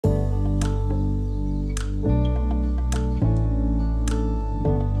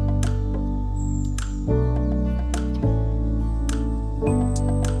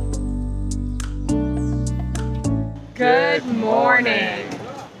morning.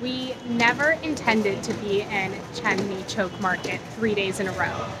 We never intended to be in Chandni Chowk Market 3 days in a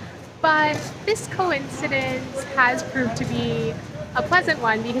row, but this coincidence has proved to be a pleasant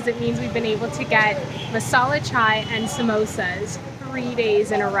one because it means we've been able to get masala chai and samosas 3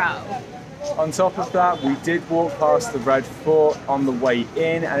 days in a row. On top of that, we did walk past the Red Fort on the way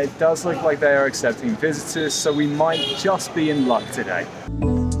in, and it does look like they are accepting visitors, so we might just be in luck today.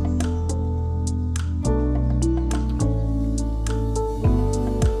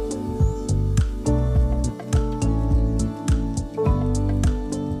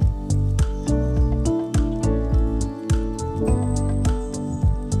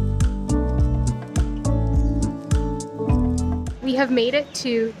 We have made it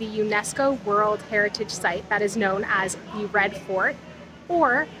to the UNESCO World Heritage Site that is known as the Red Fort,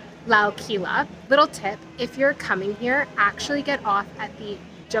 or Lal Kila. Little tip, if you're coming here, actually get off at the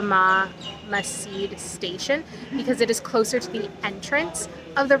Jama Masjid station because it is closer to the entrance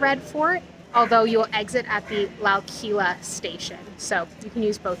of the Red Fort, although you'll exit at the Lal Kila station, so you can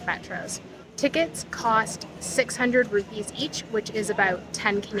use both metros. Tickets cost 600 rupees each, which is about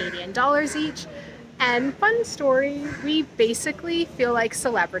 10 Canadian dollars each. And fun story, we basically feel like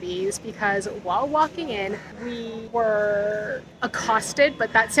celebrities because while walking in, we were accosted,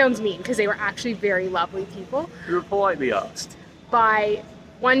 but that sounds mean because they were actually very lovely people. We were politely asked by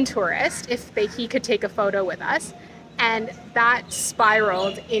one tourist if he could take a photo with us, and that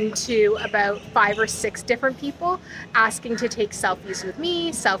spiraled into about 5 or 6 different people asking to take selfies with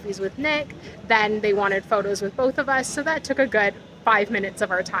me, selfies with Nick. Then they wanted photos with both of us, so that took a good 5 minutes of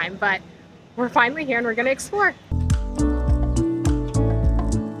our time, but we're finally here and we're going to explore.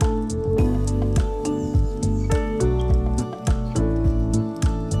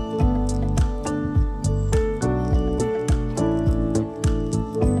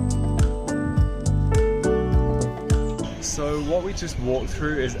 So what we just walked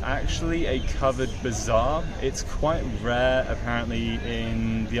through is actually a covered bazaar. It's quite rare apparently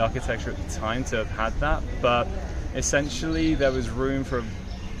in the architecture at the time to have had that, but essentially there was room for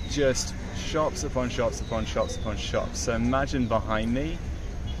just shops upon shops upon shops upon shops. So imagine behind me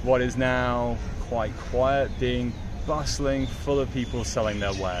what is now quite quiet being bustling, full of people selling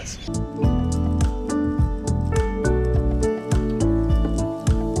their wares.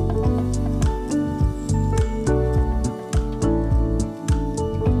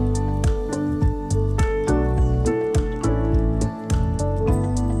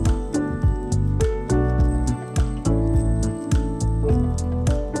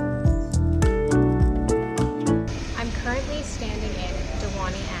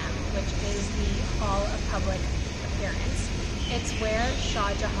 It's where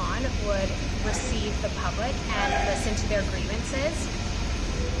Shah Jahan would receive the public and listen to their grievances.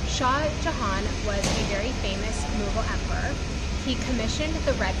 Shah Jahan was a very famous Mughal emperor. He commissioned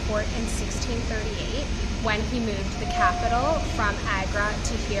the Red Fort in 1638 when he moved the capital from Agra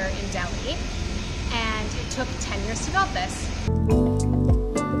to here in Delhi, and it took 10 years to build this.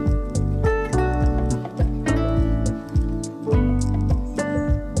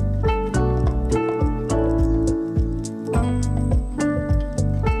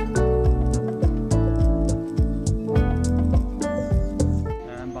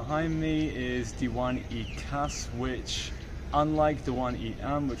 Behind me is Diwan-e-Khas, which, unlike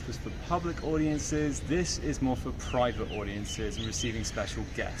Diwan-e-Am, which was for public audiences, this is more for private audiences and receiving special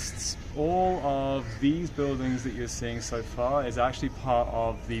guests. All of these buildings that you're seeing so far is actually part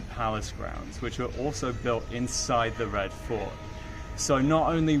of the palace grounds, which were also built inside the Red Fort. So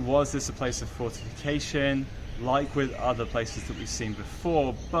not only was this a place of fortification, like with other places that we've seen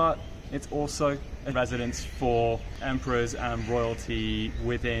before, but it's also a residence for emperors and royalty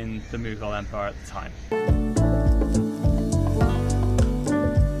within the Mughal Empire at the time.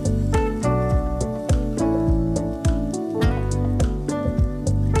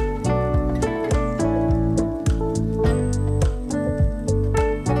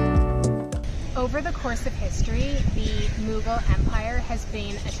 Over the course of history, the Mughal Empire has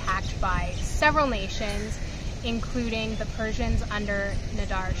been attacked by several nations, including the Persians under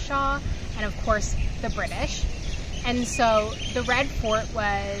Nadir Shah, and of course the British. And so the Red Fort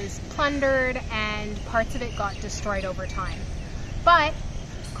was plundered and parts of it got destroyed over time. But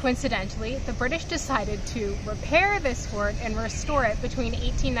coincidentally, the British decided to repair this fort and restore it between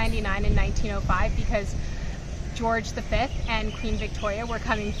 1899 and 1905 because George V and Queen Victoria were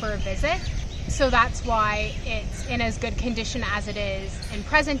coming for a visit. So that's why it's in as good condition as it is in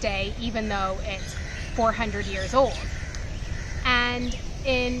present day, even though it's 400 years old. And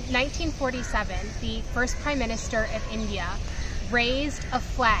in 1947, the first Prime Minister of India raised a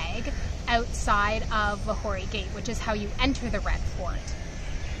flag outside of Lahori Gate, which is how you enter the Red Fort.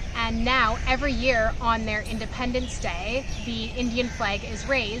 And now, every year on their Independence Day, the Indian flag is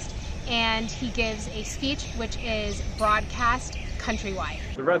raised, and he gives a speech which is broadcast countrywide.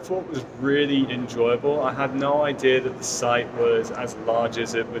 The Red Fort was really enjoyable. I had no idea that the site was as large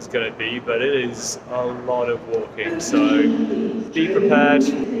as it was going to be, but it is a lot of walking, so be prepared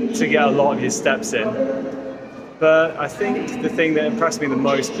to get a lot of your steps in. But I think the thing that impressed me the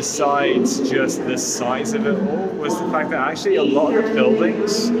most, besides just the size of it all, was the fact that actually a lot of the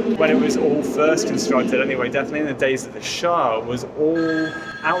buildings, when it was all first constructed anyway, definitely in the days of the Shah, was all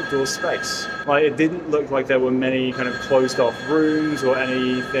outdoor space. Like, it didn't look like there were many kind of closed off rooms or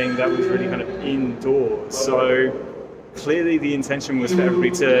anything that was really kind of indoors. So clearly the intention was for everybody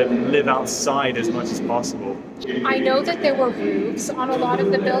to live outside as much as possible. I know that there were roofs on a lot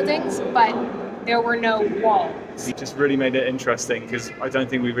of the buildings, but there were no walls. It just really made it interesting because I don't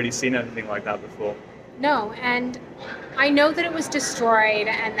think we've really seen anything like that before. No, and I know that it was destroyed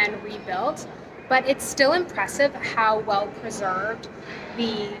and then rebuilt, but it's still impressive how well preserved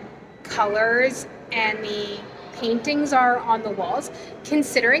the colors and the paintings are on the walls,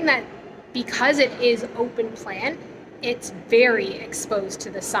 considering that because it is open plan, it's very exposed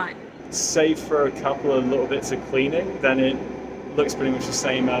to the sun. Save for a couple of little bits of cleaning, then it looks pretty much the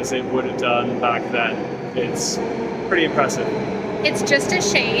same as it would have done back then. It's pretty impressive. It's just a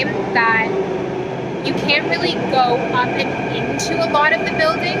shame that you can't really go up and into a lot of the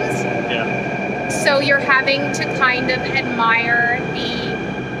buildings. Yeah. So you're having to kind of admire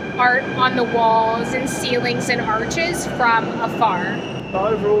the art on the walls and ceilings and arches from afar.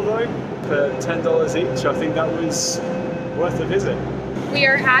 Overall though, for $10 each, I think that was worth a visit. We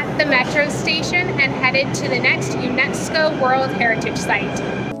are at the metro station and headed to the next UNESCO World Heritage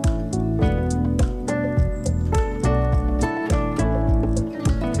Site.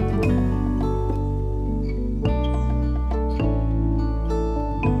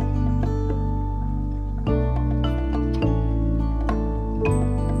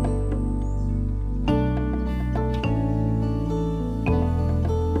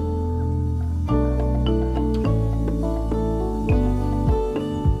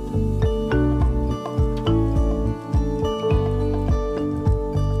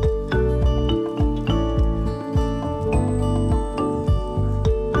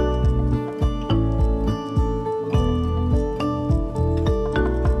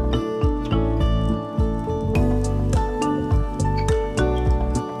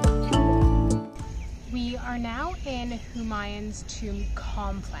 Humayun's tomb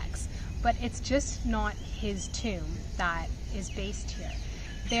complex, but it's just not his tomb that is based here.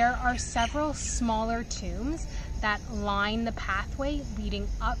 There are several smaller tombs that line the pathway leading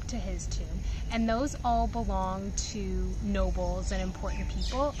up to his tomb, and those all belong to nobles and important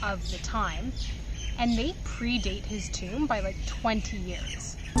people of the time, and they predate his tomb by like 20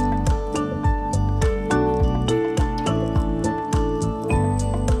 years.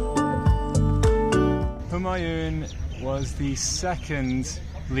 Humayun was the second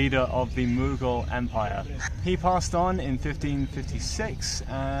leader of the Mughal Empire. He passed on in 1556,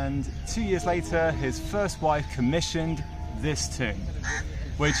 and 2 years later his first wife commissioned this tomb,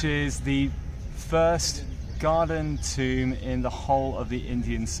 which is the first garden tomb in the whole of the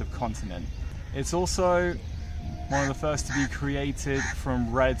Indian subcontinent. It's also one of the first to be created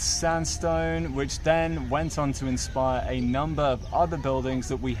from red sandstone, which then went on to inspire a number of other buildings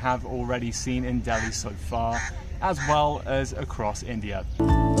that we have already seen in Delhi so far, as well as across India.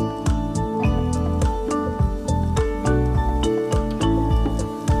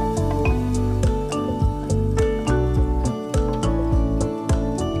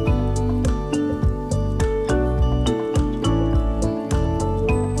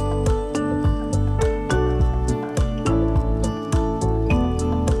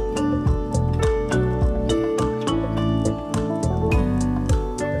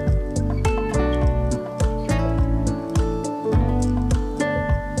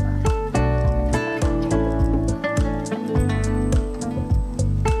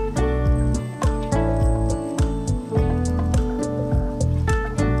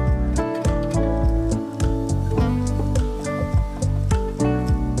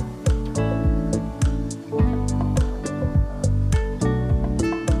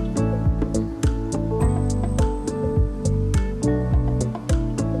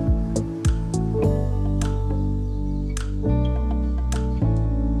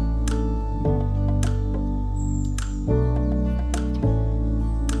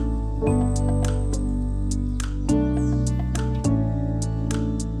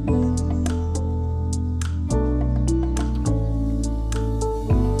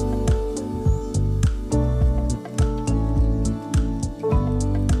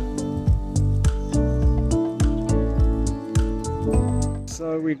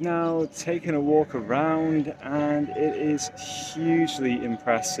 So we've now taken a walk around and it is hugely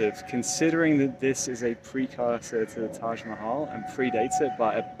impressive considering that this is a precursor to the Taj Mahal and predates it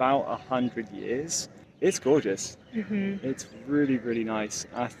by about 100 years. It's gorgeous. It's really, really nice.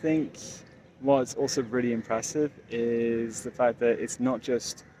 I think what's also really impressive is the fact that it's not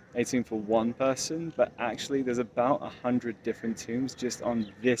just a tomb for one person, but actually there's about 100 different tombs just on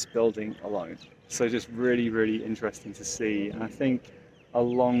this building alone. So just really, really interesting to see. And I think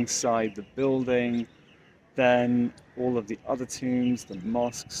alongside the building, then all of the other tombs, the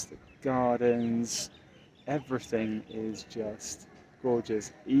mosques, the gardens, everything is just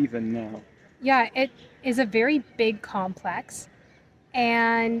gorgeous, even now. Yeah, it is a very big complex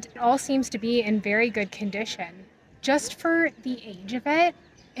and it all seems to be in very good condition. Just for the age of it,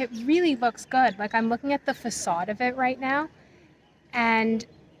 it really looks good. Like I'm looking at the facade of it right now and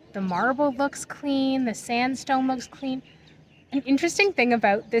the marble looks clean, the sandstone looks clean. An interesting thing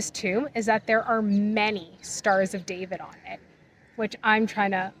about this tomb is that there are many Stars of David on it, which I'm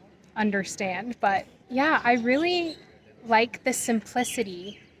trying to understand. But yeah, I really like the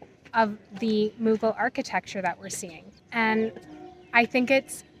simplicity of the Mughal architecture that we're seeing. And I think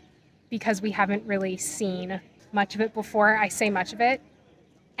it's because we haven't really seen much of it before. I say much of it,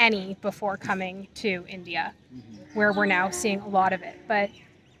 any before coming to India, where we're now seeing a lot of it. But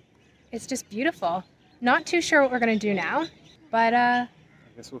it's just beautiful. Not too sure what we're going to do now, but I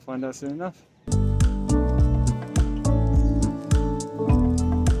guess we'll find out soon enough.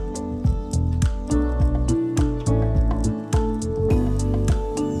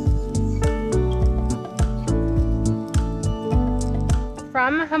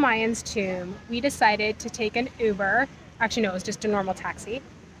 from Humayun's tomb, we decided to take an Uber. Actually, no, it was just a normal taxi.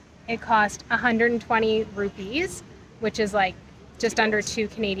 It cost 120 rupees, which is like just under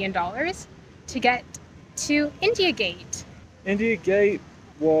 $2 Canadian, to get to India Gate. India Gate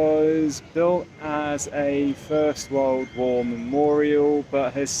was built as a First World War memorial,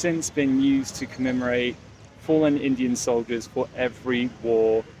 but has since been used to commemorate fallen Indian soldiers for every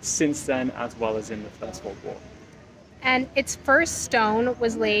war since then, as well as in the First World War. And its first stone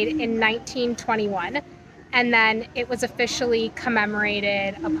was laid in 1921, and then it was officially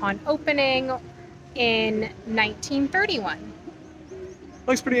commemorated upon opening in 1931.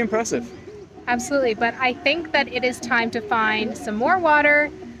 Looks pretty impressive. Absolutely, but I think that it is time to find some more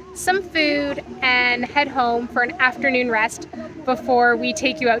water, some food, and head home for an afternoon rest before we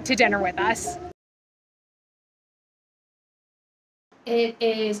take you out to dinner with us. It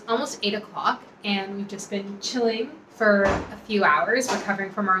is almost 8 o'clock and we've just been chilling for a few hours,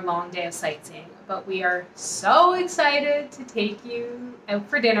 recovering from our long day of sightseeing. But we are so excited to take you out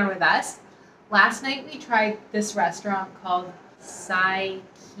for dinner with us. Last night we tried this restaurant called Sai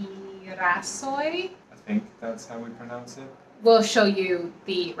Rasoi. I think that's how we pronounce it. We'll show you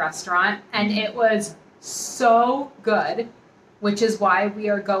the restaurant, and it was so good, which is why we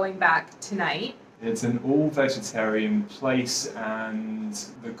are going back tonight. It's an all-vegetarian place, and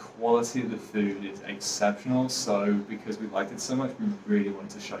the quality of the food is exceptional. So, because we liked it so much, we really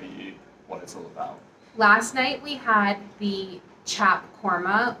wanted to show you what it's all about. Last night we had the chap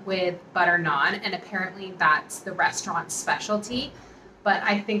korma with butter naan, and apparently that's the restaurant's specialty. But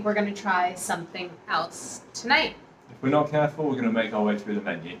I think we're going to try something else tonight. If we're not careful, we're going to make our way through the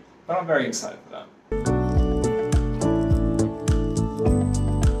menu. But I'm very excited for that.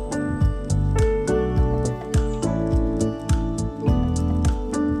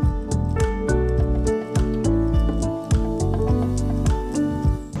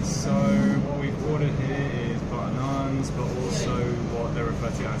 So what we've ordered here is butter naans, but also what they're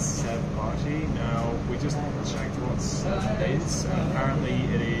referred to as sev bhaji. Now, we just checked what sev is. Apparently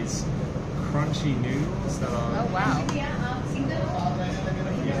it is crunchy noodles that are... Oh, wow.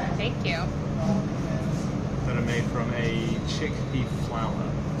 Thank you. That are made from a chickpea flour.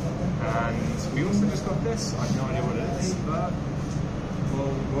 And we also just got this. I have no idea what it is, but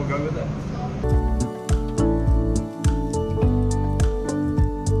we'll go with it.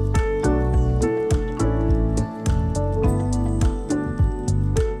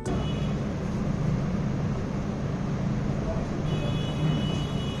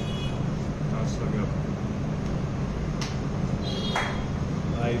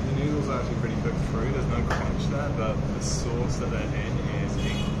 The noodles are actually pretty cooked through, there's no crunch there, but the sauce that they're in is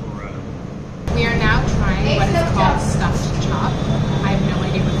incredible. We are now trying what is called stuffed chop. I have no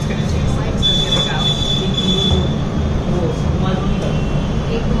idea what it's going to taste like, so here we go.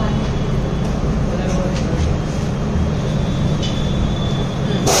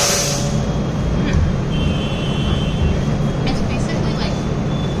 It's basically like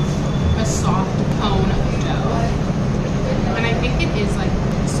a soft cone of dough, and I think it is like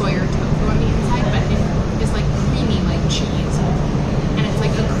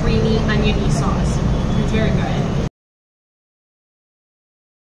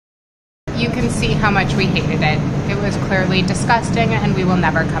you can see how much we hated it. It was clearly disgusting and we will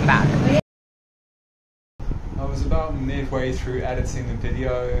never come back. I was about midway through editing the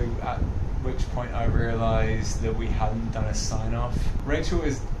video, at which point I realised that we hadn't done a sign-off. Rachel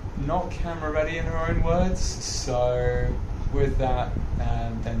is not camera ready in her own words, so with that,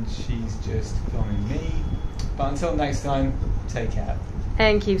 then she's just filming me. But until next time, take care.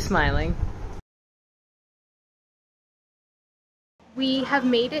 And keep smiling. We have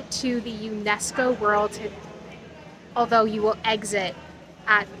made it to the UNESCO World, although you will exit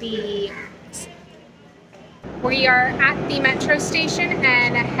at the... We are at the metro station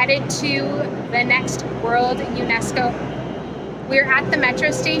and headed to the next World UNESCO. We're at the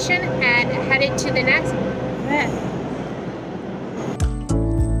metro station and headed to the next...